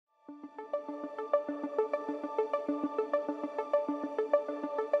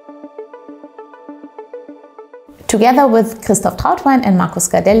Together with Christoph Trautwein and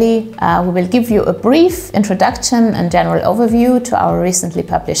Skardelly, we will give you a brief introduction and general overview to our recently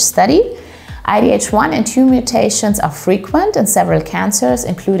published study. IDH1 and 2 mutations are frequent in several cancers,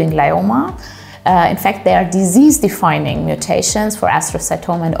 including glioma. In fact, they are disease-defining mutations for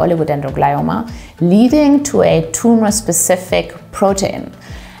astrocytoma and oligodendroglioma, leading to a tumor-specific protein.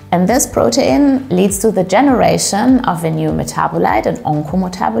 And this protein leads to the generation of a new metabolite, an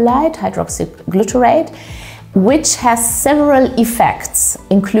oncometabolite, hydroxyglutarate, which has several effects,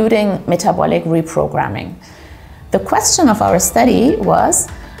 including metabolic reprogramming. The question of our study was,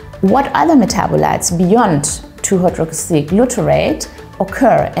 what other metabolites beyond 2-hydroxyglutarate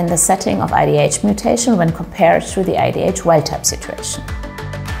occur in the setting of IDH mutation when compared to the IDH wild-type situation?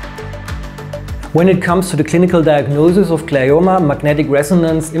 When it comes to the clinical diagnosis of glioma, magnetic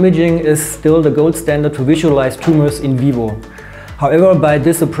resonance imaging is still the gold standard to visualize tumors in vivo. However, by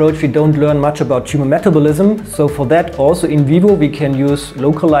this approach we don't learn much about tumor metabolism, so for that also in vivo we can use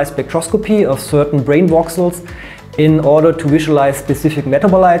localized spectroscopy of certain brain voxels in order to visualize specific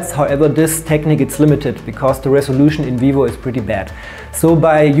metabolites. However, this technique is limited because the resolution in vivo is pretty bad. So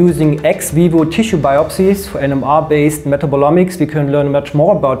by using ex vivo tissue biopsies for NMR-based metabolomics, we can learn much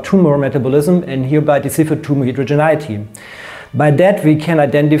more about tumor metabolism and hereby decipher tumor heterogeneity. By that we can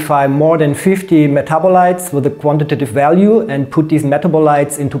identify more than 50 metabolites with a quantitative value and put these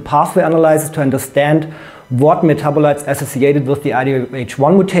metabolites into pathway analysis to understand what metabolites are associated with the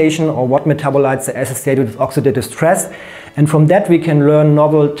IDH1 mutation or what metabolites are associated with oxidative stress. And from that we can learn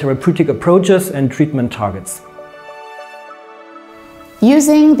novel therapeutic approaches and treatment targets.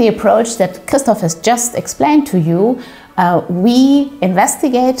 Using the approach that Christoph has just explained to you, we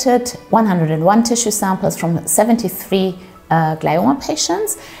investigated 101 tissue samples from 73 glioma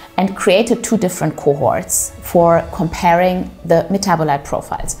patients and created 2 different cohorts for comparing the metabolite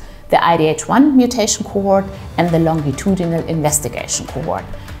profiles. The IDH1 mutation cohort and the longitudinal investigation cohort.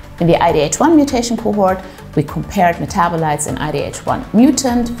 In the IDH1 mutation cohort, we compared metabolites in IDH1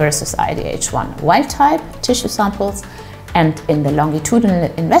 mutant versus IDH1 wild-type tissue samples, and in the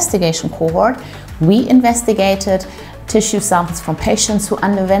longitudinal investigation cohort, we investigated tissue samples from patients who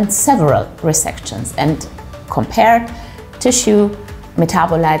underwent several resections and compared tissue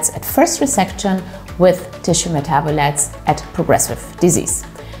metabolites at first resection with tissue metabolites at progressive disease.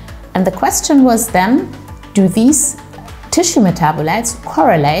 And the question was then, do these tissue metabolites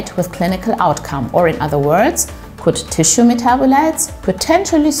correlate with clinical outcome? Or in other words, could tissue metabolites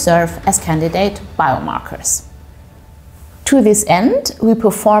potentially serve as candidate biomarkers? To this end, we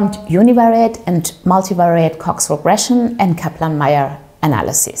performed univariate and multivariate Cox regression and Kaplan-Meier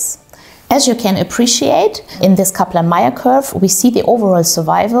analyses. As you can appreciate, in this Kaplan-Meier curve, we see the overall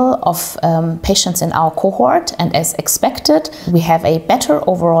survival of patients in our cohort, and as expected, we have a better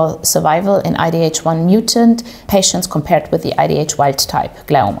overall survival in IDH1 mutant patients compared with the IDH wild-type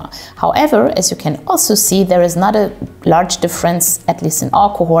glioma. However, as you can also see, there is not a large difference, at least in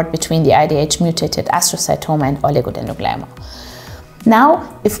our cohort, between the IDH mutated astrocytoma and oligodendroglioma.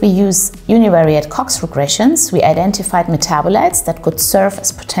 Now, if we use univariate Cox regressions, we identified metabolites that could serve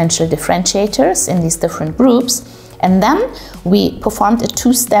as potential differentiators in these different groups, and then we performed a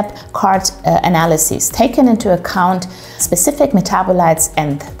 2-step card analysis, taking into account specific metabolites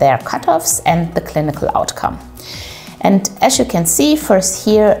and their cutoffs and the clinical outcome. And as you can see, first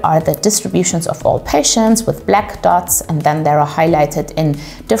here are the distributions of all patients with black dots, and then there are highlighted in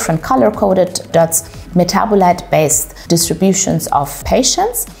different color-coded dots metabolite-based distributions of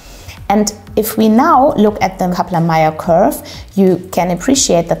patients. And if we now look at the Kaplan-Meier curve, you can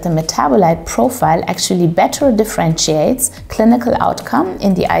appreciate that the metabolite profile actually better differentiates clinical outcome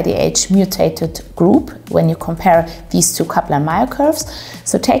in the IDH mutated group when you compare these 2 Kaplan-Meier curves.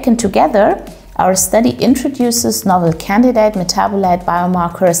 So taken together, our study introduces novel candidate metabolite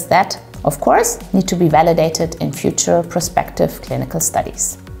biomarkers that, of course, need to be validated in future prospective clinical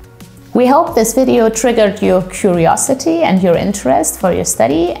studies. We hope this video triggered your curiosity and your interest for your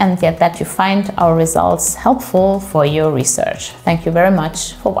study, and that you find our results helpful for your research. Thank you very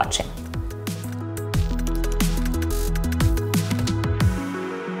much for watching.